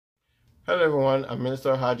Hello everyone, I'm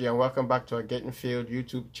Minister Haji and welcome back to our Getting Filled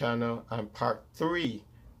YouTube channel and part 3,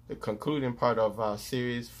 the concluding part of our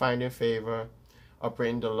series, Finding Favor,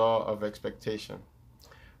 Operating the Law of Expectation.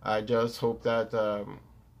 I just hope that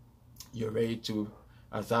you're ready to,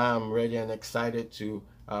 as I am ready and excited to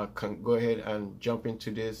go ahead and jump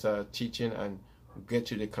into this teaching and get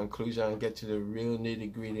to the conclusion and get to the real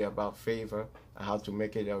nitty-gritty about favor and how to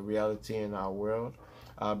make it a reality in our world.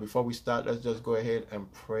 Before we start, let's just go ahead and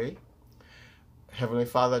pray. Heavenly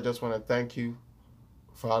Father, I just want to thank you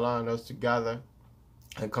for allowing us to gather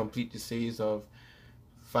and complete the series of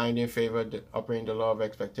Finding Favor, Operating the Law of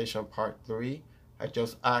Expectation, Part 3. I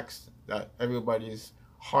just ask that everybody's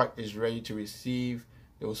heart is ready to receive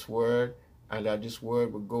those words and that this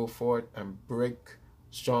word will go forth and break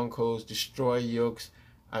strongholds, destroy yokes,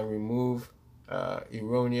 and remove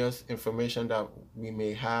erroneous information that we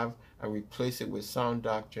may have and replace it with sound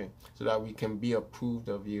doctrine so that we can be approved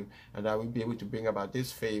of you and that we'll be able to bring about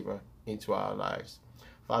this favor into our lives.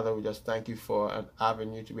 Father, we just thank you for an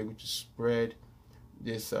avenue to be able to spread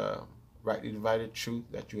this rightly divided truth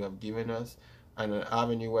that you have given us and an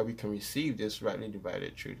avenue where we can receive this rightly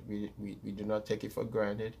divided truth. We do not take it for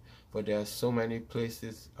granted, but there are so many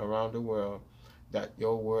places around the world that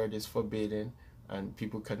your word is forbidden and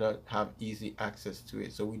people cannot have easy access to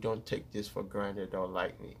it. So we don't take this for granted or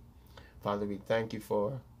lightly. Father, we thank you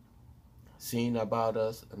for seeing about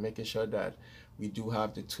us and making sure that we do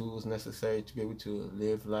have the tools necessary to be able to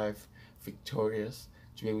live life victorious,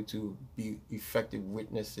 to be able to be effective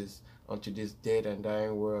witnesses unto this dead and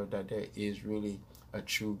dying world that there is really a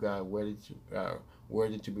true God worthy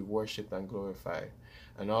to be worshipped and glorified.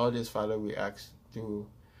 And all this, Father, we ask through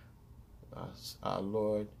our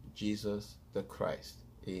Lord Jesus the Christ.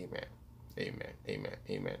 Amen. Amen. Amen.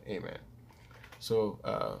 Amen. Amen.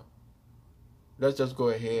 So let's just go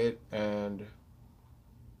ahead and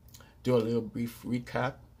do a little brief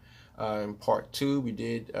recap. In part 2, we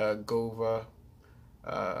did go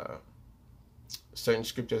over certain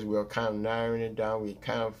scriptures. We were kind of narrowing it down. We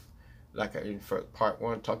kind of, like in part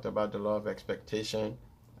 1, talked about the law of expectation.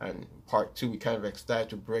 And part 2, we kind of started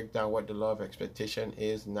to break down what the law of expectation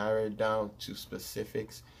is, narrow it down to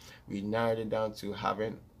specifics. We narrowed it down to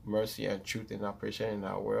having mercy and truth in operation in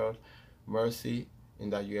our world. Mercy in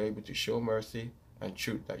that you're able to show mercy, and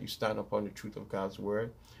truth that you stand upon the truth of God's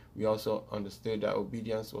word. We also understood that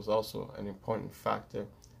obedience was also an important factor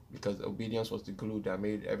because obedience was the glue that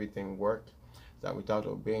made everything work. That without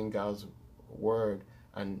obeying God's word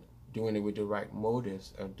and doing it with the right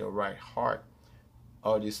motives and the right heart,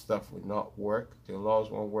 all this stuff would not work. The laws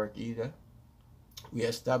won't work either. We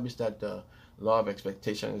established that the law of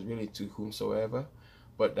expectation is really to whomsoever,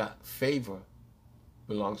 but that favor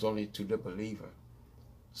belongs only to the believer.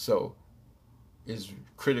 So it's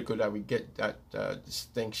critical that we get that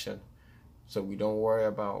distinction so we don't worry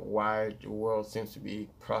about why the world seems to be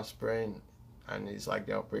prospering and it's like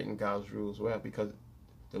they're operating God's rules. Well, because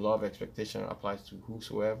the law of expectation applies to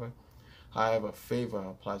whosoever. However, favor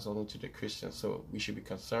applies only to the Christian. So we should be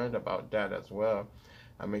concerned about that as well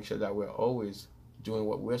and make sure that we're always doing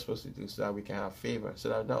what we're supposed to do so that we can have favor. So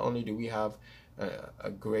that not only do we have a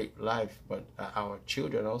great life, but our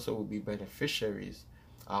children also will be beneficiaries.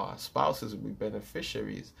 Our spouses will be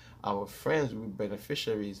beneficiaries. Our friends will be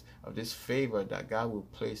beneficiaries of this favor that God will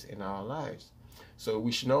place in our lives. So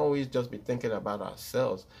we should not always just be thinking about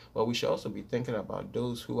ourselves, but we should also be thinking about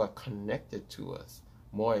those who are connected to us,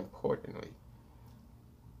 more importantly.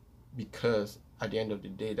 Because at the end of the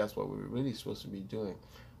day, that's what we're really supposed to be doing.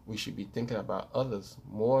 We should be thinking about others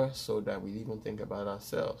more so that we even think about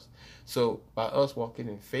ourselves. So by us walking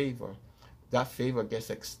in favor, that favor gets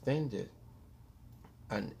extended.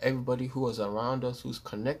 And everybody who is around us, who's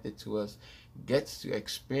connected to us, gets to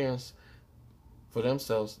experience for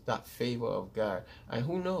themselves that favor of God. And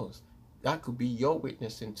who knows, that could be your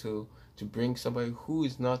witnessing to bring somebody who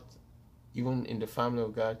is not even in the family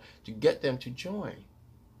of God, to get them to join.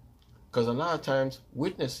 Because a lot of times,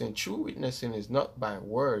 witnessing, true witnessing is not by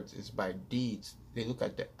words, it's by deeds. They look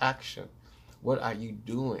at the action. What are you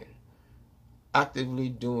doing? Actively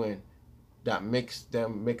doing that makes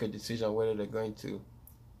them make a decision whether they're going to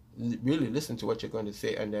really listen to what you're going to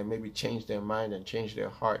say and then maybe change their mind and change their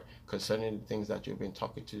heart concerning the things that you've been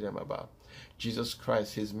talking to them about. Jesus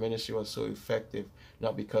Christ, his ministry was so effective,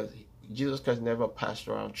 not because Jesus Christ never passed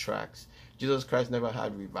around tracts. Jesus Christ never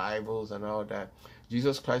had revivals and all that.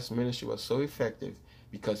 Jesus Christ's ministry was so effective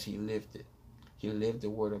because he lived it. He lived the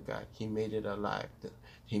word of God. He made it alive.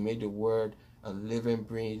 He made the word a living,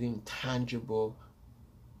 breathing, tangible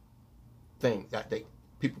thing that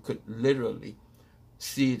people could literally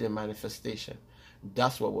see it in manifestation.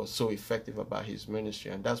 That's what was so effective about his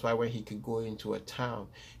ministry. And that's why when he could go into a town,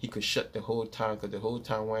 he could shut the whole town, because the whole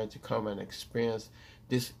town wanted to come and experience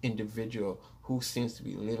this individual who seems to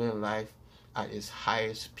be living life at its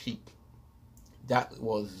highest peak. That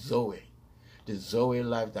was Zoe. The Zoe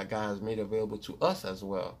life that God has made available to us as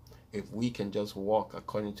well. If we can just walk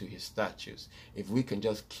according to his statutes, if we can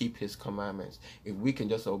just keep his commandments, if we can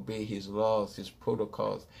just obey his laws, his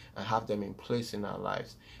protocols, and have them in place in our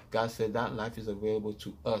lives, God said that life is available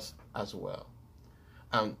to us as well.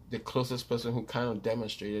 And the closest person who kind of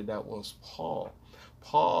demonstrated that was Paul.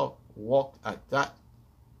 Paul walked at that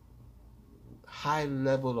high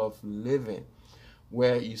level of living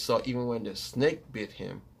where you saw even when the snake bit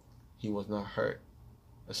him, he was not hurt.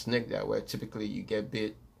 A snake that where typically you get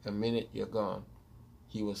bit, a minute you're gone.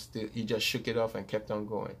 He just shook it off and kept on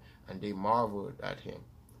going. And they marveled at him,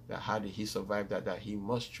 that how did he survive that he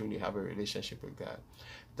must truly have a relationship with God.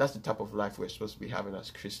 That's the type of life we're supposed to be having as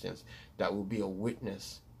Christians, that will be a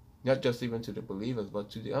witness, not just even to the believers, but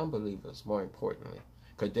to the unbelievers, more importantly,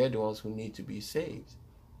 because they're the ones who need to be saved.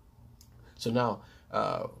 So now,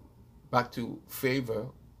 back to favor,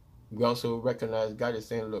 we also recognize God is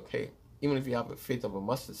saying, look, hey, even if you have the faith of a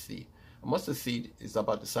mustard seed is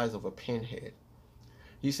about the size of a pinhead.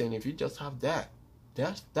 He's saying if you just have that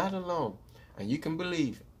alone, and you can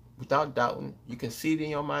believe without doubting, you can see it in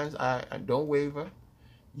your mind's eye and don't waver,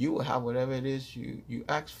 you will have whatever it is you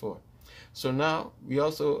ask for. So now we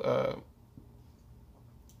also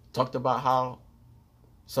talked about how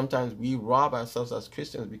sometimes we rob ourselves as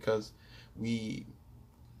Christians because we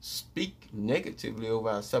speak negatively over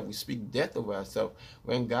ourselves. We speak death over ourselves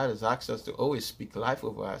when God has asked us to always speak life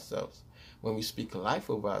over ourselves. When we speak life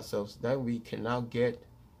over ourselves, then we can now get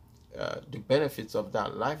the benefits of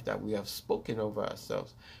that life that we have spoken over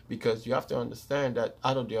ourselves. Because you have to understand that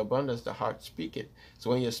out of the abundance, the heart speaketh. So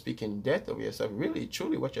when you're speaking death over yourself, really,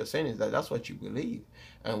 truly what you're saying is that that's what you believe.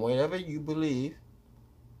 And whatever you believe,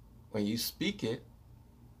 when you speak it,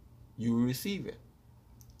 you receive it.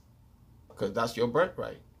 Because that's your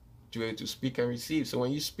birthright, to be able to speak and receive. So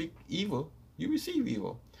when you speak evil, you receive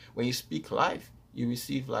evil. When you speak life, you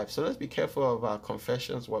receive life. So let's be careful of our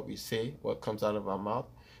confessions, what we say, what comes out of our mouth,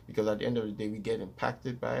 because at the end of the day, we get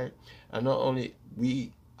impacted by it. And not only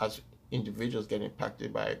we as individuals get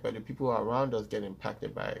impacted by it, but the people around us get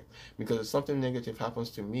impacted by it. Because if something negative happens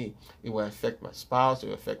to me, it will affect my spouse, it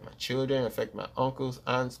will affect my children, affect my uncles,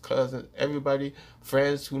 aunts, cousins, everybody,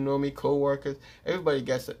 friends who know me, co-workers. Everybody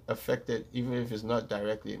gets affected, even if it's not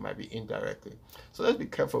directly, it might be indirectly. So let's be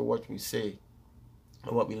careful what we say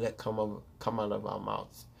and what we let come out of our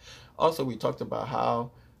mouths. Also, we talked about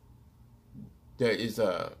how there is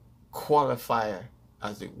a qualifier,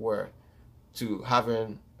 as it were, to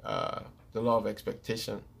having the law of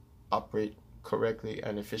expectation operate correctly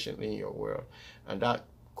and efficiently in your world. And that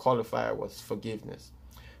qualifier was forgiveness.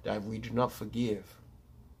 That if we do not forgive,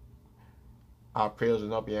 our prayers will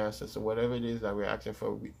not be answered. So whatever it is that we're asking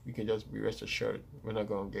for, we can just be rest assured we're not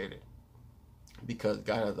going to get it. Because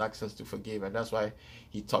God has asked us to forgive. And that's why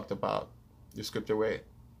he talked about the scripture where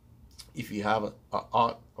if you have a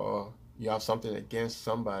ought or you have something against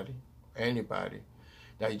somebody, anybody,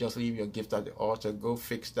 that you just leave your gift at the altar, go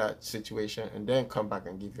fix that situation, and then come back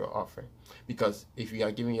and give your offering. Because if you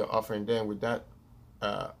are giving your offering then without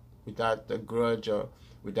the grudge or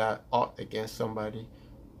with that ought against somebody,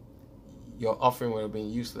 your offering would have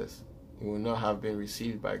been useless. It will not have been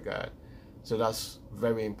received by God. So that's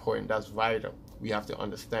very important. That's vital. We have to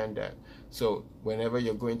understand that. So whenever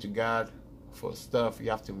you're going to God for stuff,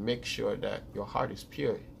 you have to make sure that your heart is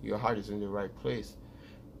pure. Your heart is in the right place.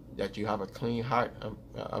 That you have a clean heart,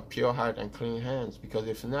 a pure heart and clean hands. Because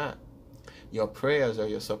if not, your prayers or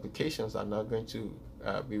your supplications are not going to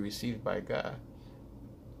be received by God.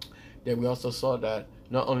 Then we also saw that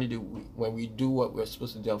not only do we, when we do what we're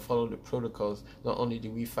supposed to do and follow the protocols, not only do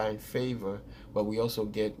we find favor, but we also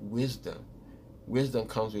get wisdom. Wisdom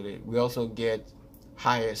comes with it. We also get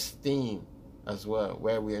high esteem as well,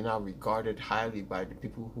 where we are now regarded highly by the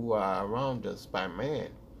people who are around us, by man.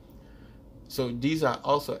 So these are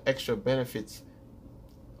also extra benefits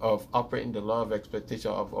of operating the law of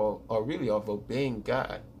expectation, or really of obeying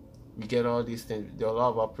God. We get all these things. The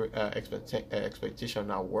law of expectation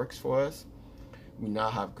now works for us. We now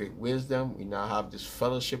have great wisdom. We now have this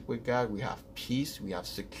fellowship with God. We have peace. We have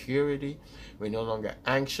security. We're no longer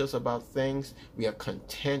anxious about things. We are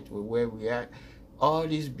content with where we are. All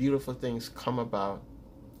these beautiful things come about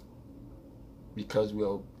because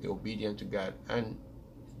we're obedient to God. And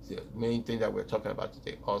the main thing that we're talking about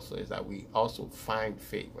today also is that we also find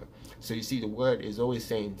favor. So you see, the word is always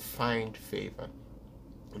saying find favor.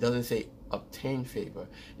 It doesn't say obtain favor.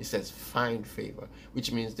 It says find favor,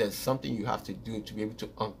 which means there's something you have to do to be able to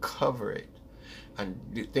uncover it. And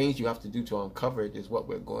the things you have to do to uncover it is what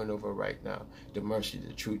we're going over right now. The mercy,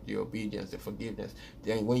 the truth, the obedience, the forgiveness.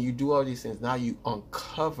 Then when you do all these things, now you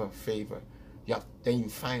uncover favor. Then you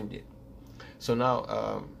find it. So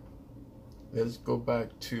now let's go back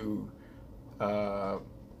to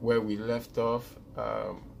where we left off.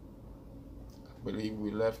 I believe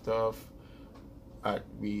we left off at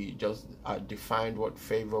we just defined what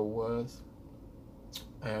favor was.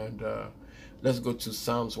 And let's go to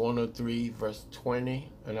Psalms 103 verse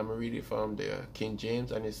 20, and I'm going to read it from the King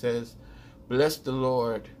James, and it says, "Bless the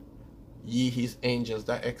Lord, ye his angels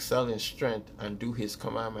that excel in strength and do his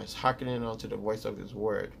commandments, hearkening unto the voice of his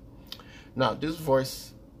word." Now this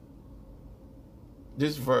verse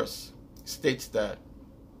states that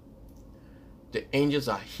the angels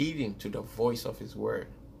are heeding to the voice of his word.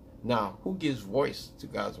 Now, who gives voice to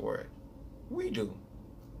God's word? We do.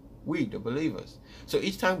 We, the believers. So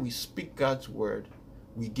each time we speak God's word,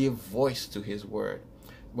 we give voice to his word.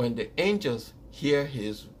 When the angels hear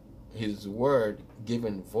his word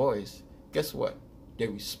given voice, guess what? They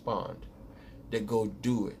respond. They go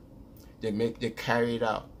do it. They carry it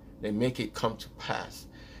out. They make it come to pass.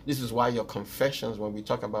 This is why your confessions, when we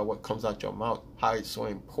talk about what comes out your mouth, how it's so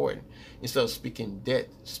important. Instead of speaking death,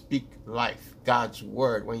 speak life, God's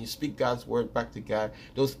word. When you speak God's word back to God,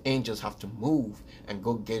 those angels have to move and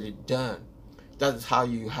go get it done. That is how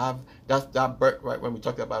you have, that's that birthright. When we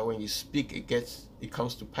talk about when you speak, it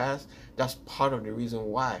comes to pass. That's part of the reason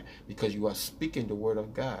why, because you are speaking the word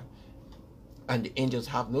of God. And the angels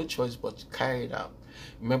have no choice but to carry it out.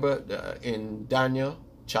 Remember in Daniel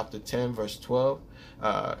chapter 10 verse 12,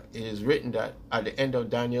 it is written that at the end of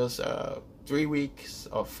Daniel's 3 weeks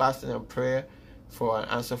of fasting and prayer for an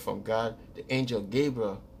answer from God, the angel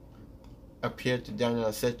Gabriel appeared to Daniel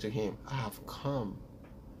and said to him, "I have come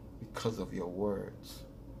because of your words."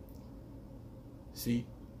 See,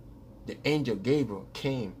 the angel Gabriel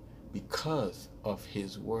came because of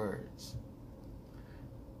his words.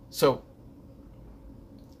 So,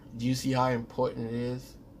 do you see how important it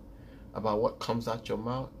is about what comes out your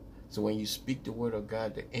mouth? So when you speak the word of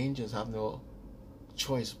God, the angels have no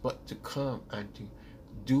choice but to come and to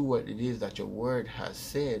do what it is that your word has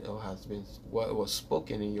said or has been, what was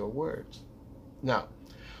spoken in your words. Now,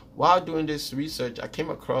 while doing this research, I came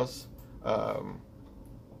across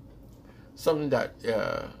something that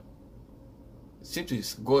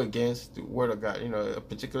seems to go against the word of God, a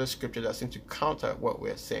particular scripture that seems to counter what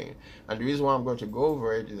we're saying. And the reason why I'm going to go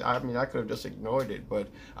over it is, I could have just ignored it, but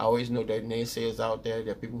I always know that naysayers out there.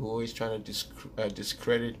 There are people who are always trying to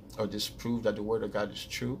discredit or disprove that the word of God is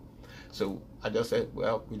true. So I just said,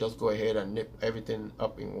 well, we just go ahead and nip everything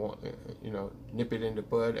up in one, nip it in the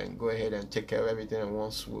bud and go ahead and take care of everything in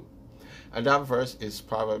one swoop. And that verse is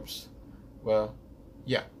Proverbs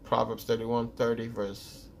 31:30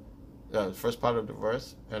 verse. The first part of the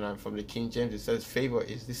verse, and I'm from the King James. It says, "Favor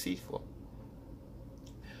is deceitful."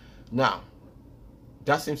 Now,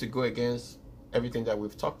 that seems to go against everything that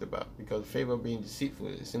we've talked about, because favor being deceitful,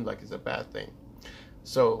 it seems like it's a bad thing.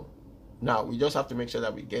 So now we just have to make sure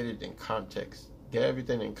that we get it in context, get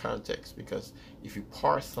everything in context, because if you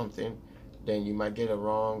parse something, then you might get a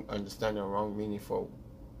wrong understanding, a wrong meaning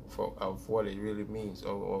of what it really means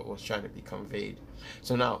or what's trying to be conveyed.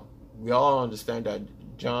 So now we all understand that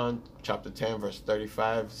John chapter 10 verse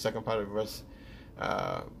 35, second part of the verse,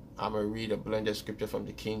 I'm going to read a blended scripture from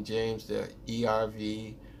the King James, the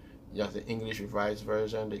ERV, the English Revised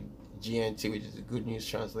Version, the GNT, which is the Good News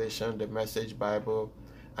Translation, the Message Bible,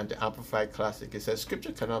 and the Amplified Classic. It says,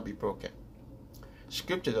 "Scripture cannot be broken.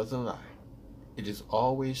 Scripture doesn't lie. It is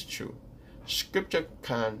always true. Scripture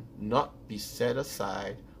cannot be set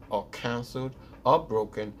aside or canceled or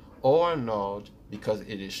broken or annulled, because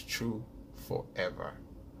it is true forever."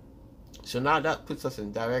 So now that puts us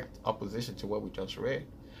in direct opposition to what we just read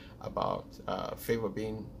about favor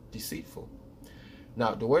being deceitful.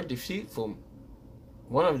 Now, the word deceitful,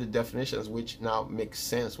 one of the definitions which now makes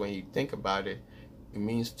sense when you think about it, it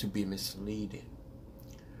means to be misleading.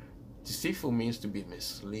 Deceitful means to be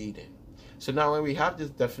misleading. So now when we have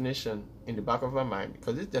this definition in the back of our mind,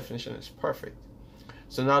 because this definition is perfect.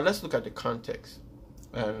 So now let's look at the context.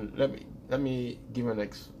 And let me give an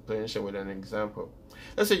explanation with an example.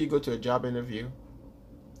 Let's say you go to a job interview,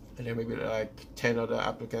 and there may be like 10 other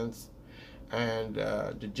applicants, and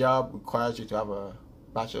the job requires you to have a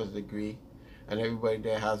bachelor's degree, and everybody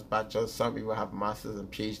there has bachelor's. Some people have masters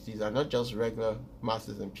and PhDs, and not just regular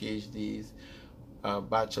masters and PhDs,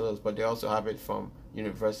 bachelors, but they also have it from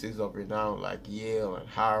universities of renown like Yale and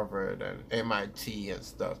Harvard and MIT and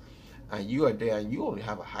stuff. and you are there and you only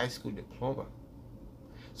have a high school diploma.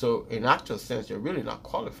 So in actual sense, you're really not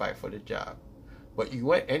qualified for the job. But you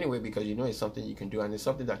went anyway because you know it's something you can do and it's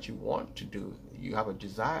something that you want to do. You have a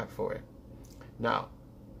desire for it. Now,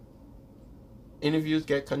 interviews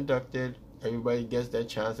get conducted. Everybody gets their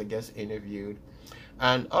chance and gets interviewed.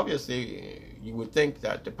 And obviously, you would think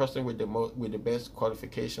that the person with the best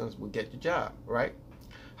qualifications would get the job, right?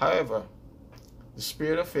 However, the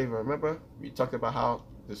spirit of favor, remember we talked about how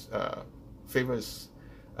this favor is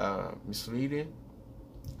misleading.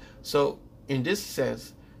 So in this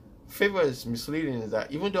sense, favor is misleading is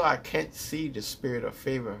that even though I can't see the spirit of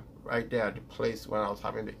favor right there at the place when I was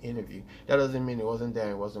having the interview, that doesn't mean it wasn't there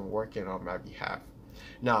and it wasn't working on my behalf.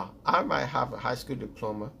 Now, I might have a high school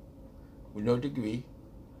diploma with no degree,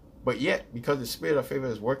 but yet because the spirit of favor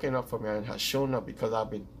is working up for me and has shown up because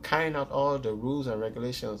I've been carrying out all the rules and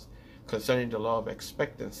regulations concerning the law of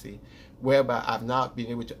expectancy, whereby I've not been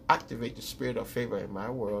able to activate the spirit of favor in my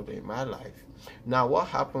world, in my life. Now what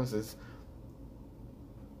happens is,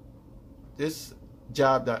 this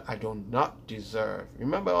job that I do not deserve.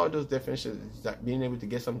 Remember all those definitions, that being able to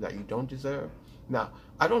get something that you don't deserve. Now,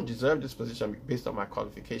 I don't deserve this position based on my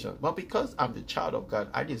qualifications, but because I'm the child of God,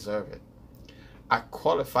 I deserve it. I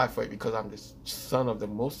qualify for it because I'm the son of the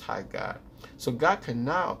Most High God. So God can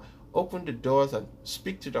now open the doors and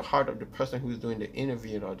speak to the heart of the person who's doing the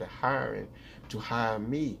interviewing or the hiring to hire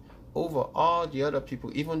me over all the other people,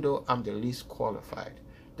 even though I'm the least qualified.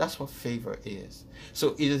 That's what favor is.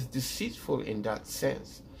 So it is deceitful in that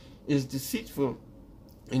sense. It is deceitful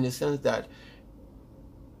in the sense that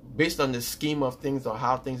based on the scheme of things or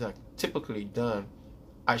how things are typically done,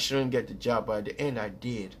 I shouldn't get the job, but at the end I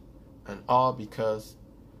did. And all because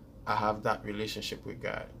I have that relationship with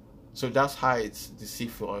God. So that's how it's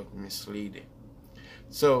deceitful or misleading.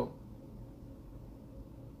 So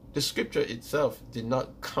the scripture itself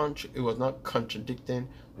was not contradicting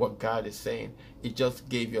what God is saying. It just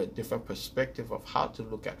gave you a different perspective of how to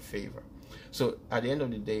look at favor. So at the end of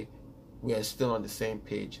the day, we are still on the same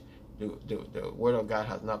page. The word of God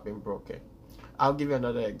has not been broken. I'll give you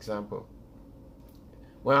another example.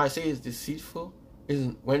 When I say it's deceitful,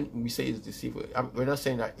 when we say it's deceitful, we're not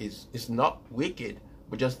saying that it's not wicked,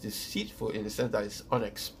 but just deceitful in the sense that it's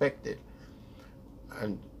unexpected.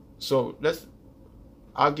 And so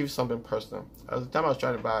I'll give you something personal. At the time I was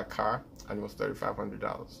trying to buy a car, and it was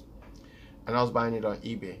 $3,500, and I was buying it on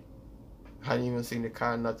eBay. I hadn't even seen the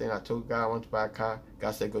car, nothing. I told God I want to buy a car.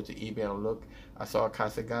 God said go to eBay and look. I saw a car. I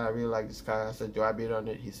said, God, I really like this car. I said, do I bid on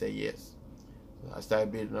it? He said yes. So I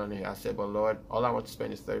started bidding on it. I said, but Lord, all I want to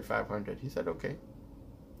spend is $3,500. He said okay.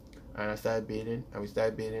 And I started bidding, and we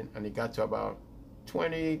started bidding, and it got to about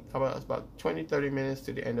 20, 30 minutes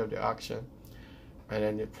to the end of the auction, and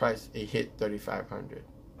then the price, it hit $3,500.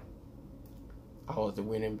 I was the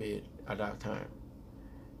winning bid at that time.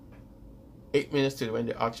 8 minutes to when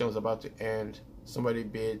the auction was about to end, somebody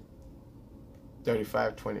bid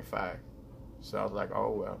 $3,525. So I was like,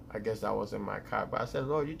 oh well, I guess that wasn't my car. But I said,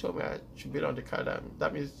 Lord, you told me I should bid on the car.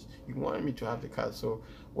 That means you wanted me to have the car. So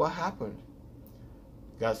what happened?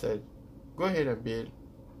 God said, go ahead and bid.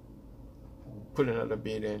 Put another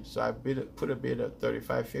bid in. So I put a bid at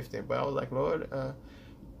 $3,550. But I was like, Lord,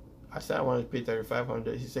 I said I wanted to pay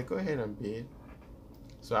 $3,500. He said, go ahead and bid.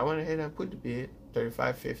 So I went ahead and put the bid,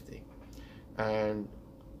 $3,550. And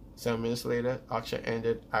 7 minutes later, auction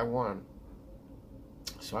ended. I won.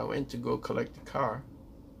 So I went to go collect the car,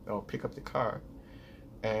 or pick up the car.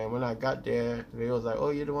 And when I got there, the lady was like,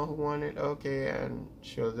 oh, you're the one who won it? Okay. And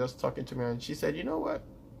she was just talking to me, and she said, you know what?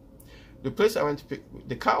 The place I went to pick,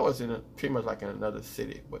 the car was pretty much like in another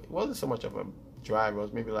city, but it wasn't so much of a drive. It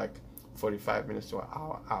was maybe like 45 minutes to an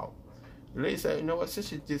hour out. The lady said, you know what,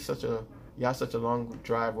 since you had such a long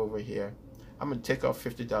drive over here, I'm going to take off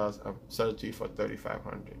 $50 and sell it to you for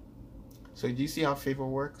 $3,500. So do you see how favor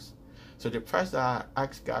works? So the price that I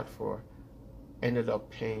asked God for ended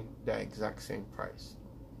up paying the exact same price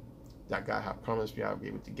that God had promised me I would be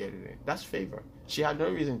able to get it in. That's favor. She had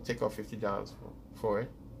no reason to take off $50 for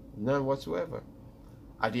it. None whatsoever.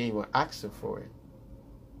 I didn't even ask her for it.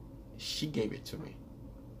 She gave it to me.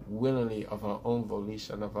 Willingly, of her own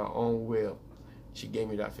volition, of her own will. She gave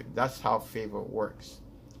me that favor. That's how favor works.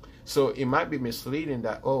 So it might be misleading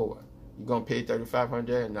that, oh, you're going to pay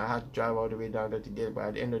 $3,500 and I have to drive all the way down there to get it. But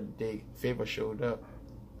at the end of the day, favor showed up.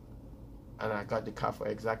 And I got the car for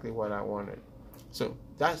exactly what I wanted. So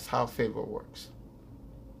that's how favor works.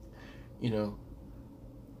 You know,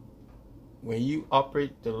 when you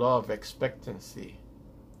operate the law of expectancy,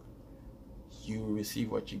 you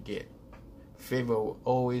receive what you get. Favor will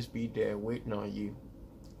always be there waiting on you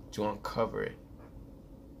to uncover it.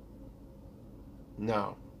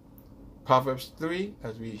 Now, Proverbs 3,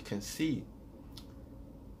 as we can see,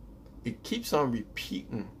 it keeps on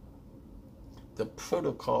repeating the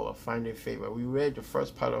protocol of finding favor. We read the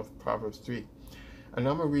first part of Proverbs 3, and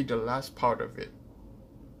I'm going to read the last part of it.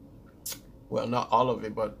 Well, not all of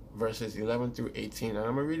it, but verses 11 through 18. And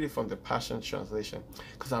I'm going to read it from the Passion Translation,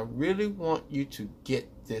 because I really want you to get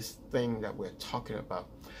this thing that we're talking about,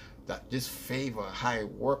 that this favor, how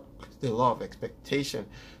it works, the law of expectation,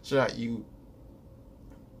 so that you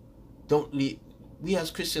don't leave. We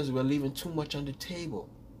as Christians, we're leaving too much on the table.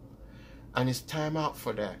 And it's time out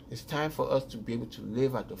for that. It's time for us to be able to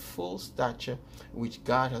live at the full stature which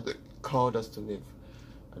God has called us to live.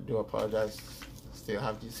 I do apologize. I still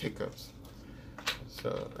have these hiccups.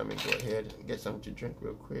 So let me go ahead and get something to drink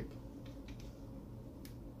real quick.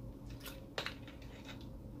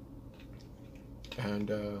 And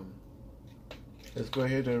let's go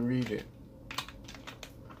ahead and read it.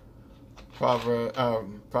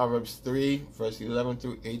 Proverbs 3, verse 11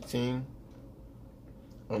 through 18.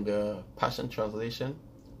 On the Passion Translation.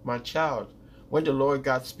 My child, when the Lord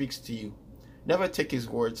God speaks to you, never take his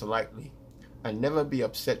words lightly, and never be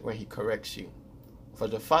upset when he corrects you. For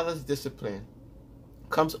the Father's discipline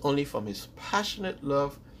comes only from his passionate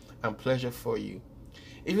love and pleasure for you.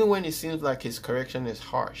 Even when it seems like his correction is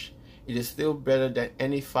harsh, it is still better than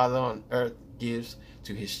any father on earth gives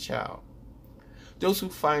to his child. Those who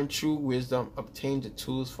find true wisdom obtain the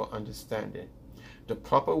tools for understanding, the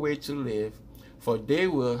proper way to live, for they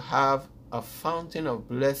will have a fountain of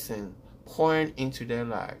blessing pouring into their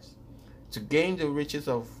lives. To gain the riches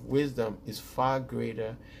of wisdom is far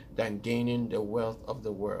greater than gaining the wealth of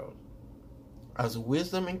the world. As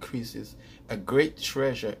wisdom increases, a great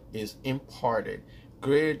treasure is imparted,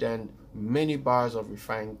 greater than many bars of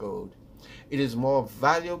refined gold. It is a more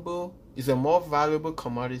valuable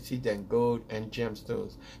commodity than gold and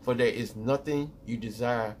gemstones, for there is nothing you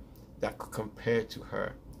desire that could compare to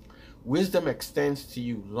her. Wisdom extends to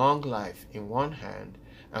you long life in one hand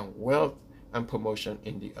and wealth and promotion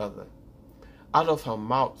in the other. Out of her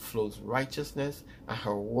mouth flows righteousness, and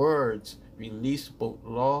her words release both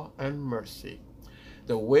law and mercy.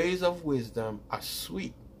 The ways of wisdom are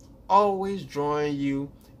sweet, always drawing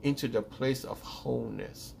you into the place of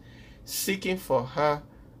wholeness. Seeking for her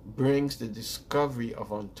brings the discovery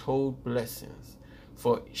of untold blessings,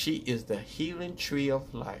 for she is the healing tree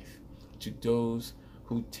of life to those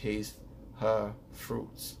who taste her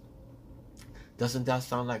fruits. Doesn't that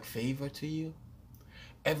sound like favor to you?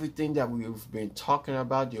 Everything that we've been talking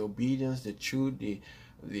about, the obedience, the truth,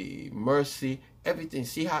 the mercy, everything.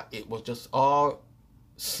 See how it was just all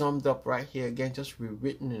summed up right here again, just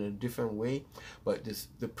rewritten in a different way, but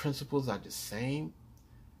the principles are the same.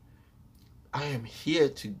 I am here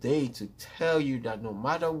today to tell you that no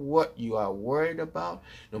matter what you are worried about,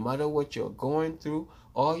 no matter what you're going through,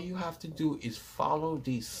 all you have to do is follow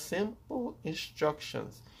these simple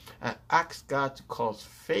instructions and ask God to cause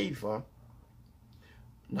favor.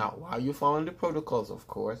 Now, while you're following the protocols, of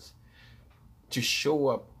course, to show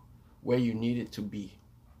up where you need it to be.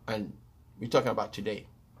 And we're talking about today.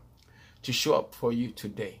 To show up for you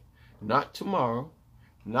today. Not tomorrow,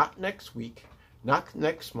 not next week, not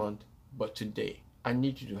next month, but today. I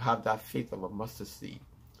need you to have that faith of a mustard seed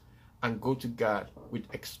and go to God with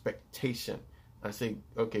expectation and say,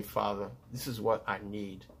 okay, Father, this is what I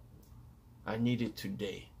need. I need it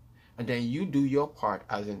today. And then you do your part,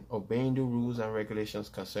 as in obeying the rules and regulations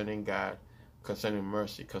concerning God, concerning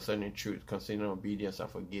mercy, concerning truth, concerning obedience and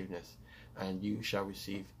forgiveness, and you shall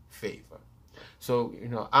receive favor. So,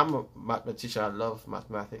 I'm a mathematician. I love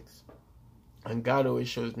mathematics. And God always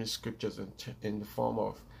shows me scriptures in the form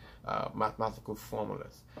of mathematical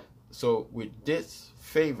formulas. So with this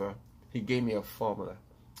favor, he gave me a formula.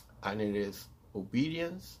 And it is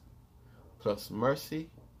obedience plus mercy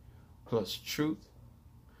plus truth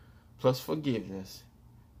plus forgiveness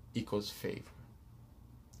equals favor.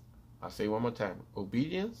 I'll say it one more time.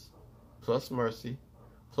 Obedience plus mercy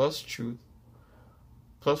plus truth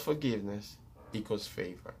plus forgiveness equals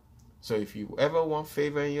favor. So if you ever want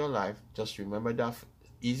favor in your life, just remember that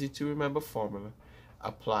easy to remember formula,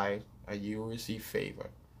 apply it, and you will receive favor.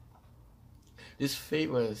 This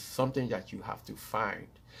favor is something that you have to find.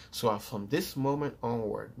 So from this moment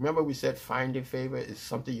onward, remember we said finding favor is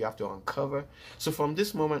something you have to uncover. So from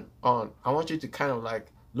this moment on, I want you to kind of like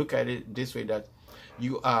look at it this way, that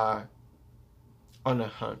you are on a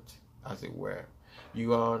hunt, as it were.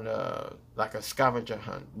 You are on like a scavenger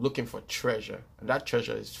hunt, looking for treasure, and that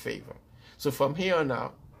treasure is favor. So from here on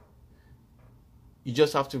out, you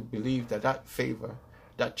just have to believe that that favor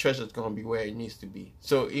that treasure is going to be where it needs to be.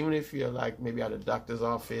 So even if you're like maybe at a doctor's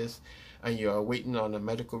office and you're waiting on a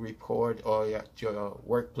medical report, or you're at your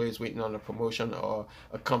workplace waiting on a promotion, or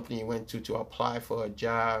a company you went to apply for a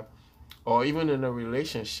job, or even in a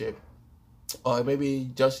relationship, or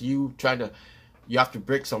maybe just you have to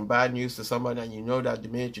break some bad news to somebody, and you know that the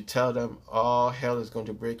minute you tell them, all hell is going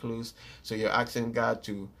to break loose. So you're asking God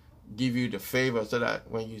to give you the favor so that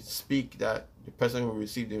when you speak, that the person will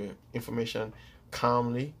receive the information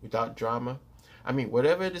calmly, without drama. I mean,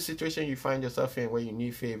 whatever the situation you find yourself in where you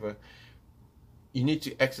need favor, you need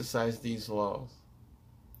to exercise these laws,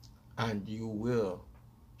 and you will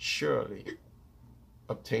surely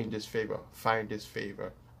obtain this favor, find this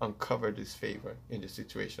favor, uncover this favor in the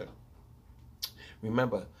situation.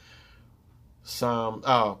 Remember,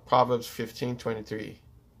 Proverbs 15:23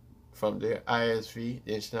 from the ISV,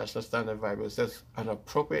 the International Standard Bible, says, an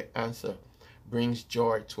appropriate answer brings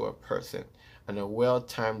joy to a person, and a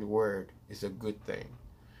well-timed word is a good thing.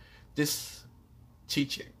 This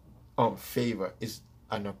teaching on favor is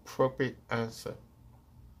an appropriate answer,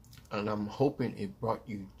 and I'm hoping it brought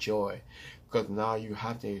you joy, because now you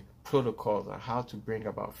have the protocols on how to bring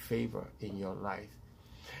about favor in your life.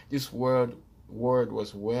 This word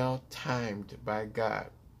was well timed by God,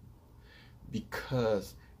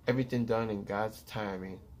 because everything done in God's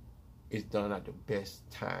timing is done at the best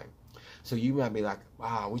time. So you might be like,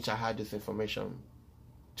 wow, I wish I had this information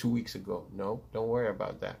 2 weeks ago. No, don't worry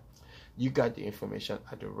about that. You got the information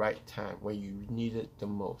at the right time when you need it the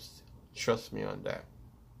most. Trust me on that.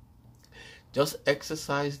 Just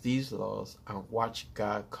exercise these laws and watch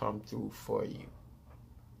God come through for you.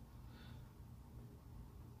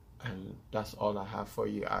 And that's all I have for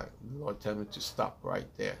you. Lord tell me to stop right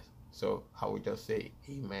there. So I would just say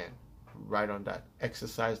amen. Right on that.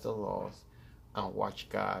 Exercise the laws and watch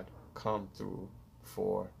God come through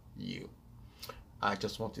for you. I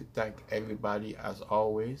just want to thank everybody, as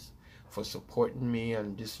always, for supporting me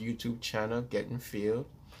on this YouTube channel, Getting Filled.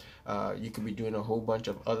 You could be doing a whole bunch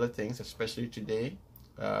of other things, especially today,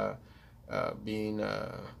 being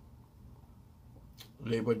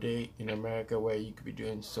Labor Day in America, where you could be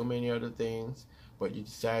doing so many other things, but you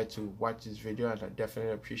decide to watch this video, and I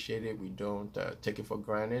definitely appreciate it. We don't take it for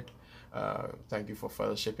granted. Thank you for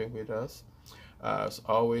fellowshipping with us. As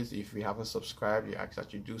always, if you haven't subscribed, you ask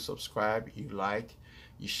that you do subscribe, you like,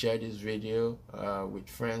 you share this video with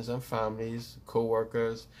friends and families,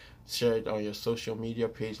 co-workers, share it on your social media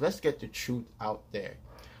page. Let's get the truth out there.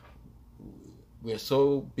 We're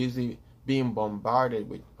so busy being bombarded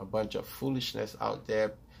with a bunch of foolishness out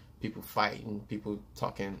there, people fighting, people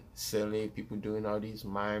talking silly, people doing all these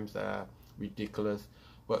mimes that are ridiculous.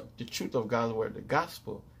 But the truth of God's word, the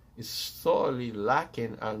gospel, is sorely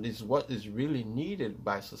lacking, and is what is really needed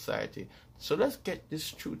by society. So let's get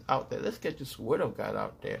this truth out there. Let's get this word of God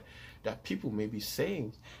out there, that people may be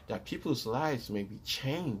saved, that people's lives may be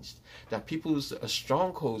changed, that people's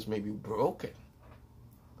strongholds may be broken,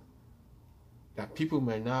 that people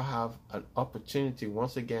may now have an opportunity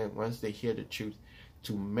once again, once they hear the truth,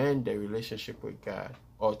 to mend their relationship with God,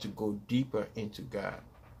 or to go deeper into God.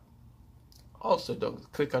 Also,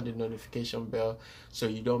 don't click on the notification bell so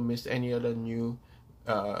you don't miss any other new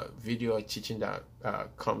video or teaching that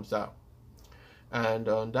comes out. And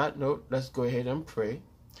on that note, let's go ahead and pray.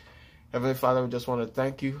 Heavenly Father, we just want to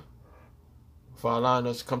thank you for allowing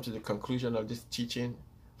us to come to the conclusion of this teaching,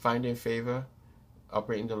 finding favor,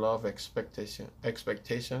 operating the law of expectation.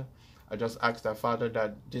 I just ask that, Father,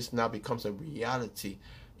 that this now becomes a reality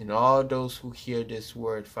in all those who hear this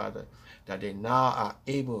word, Father, that they now are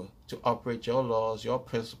able to operate your laws, your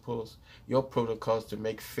principles, your protocols to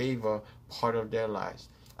make favor part of their lives,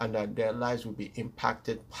 and that their lives will be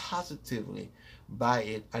impacted positively by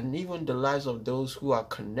it, and even the lives of those who are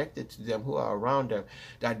connected to them, who are around them,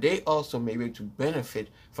 that they also may be able to benefit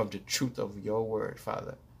from the truth of your word,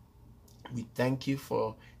 Father. We thank you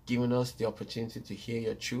for giving us the opportunity to hear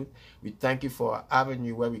your truth. We thank you for an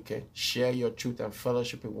avenue where we can share your truth and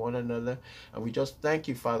fellowship with one another. And we just thank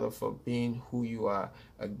you, Father, for being who you are,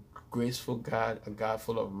 a graceful God, a God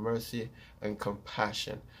full of mercy and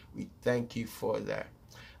compassion. We thank you for that.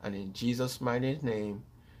 And in Jesus' mighty name,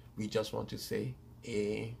 we just want to say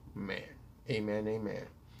amen. Amen, amen.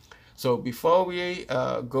 So before we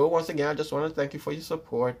go, once again, I just want to thank you for your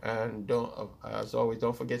support, and as always,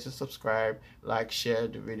 don't forget to subscribe, like, share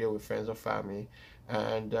the video with friends or family,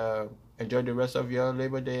 and enjoy the rest of your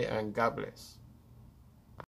Labor Day, and God bless.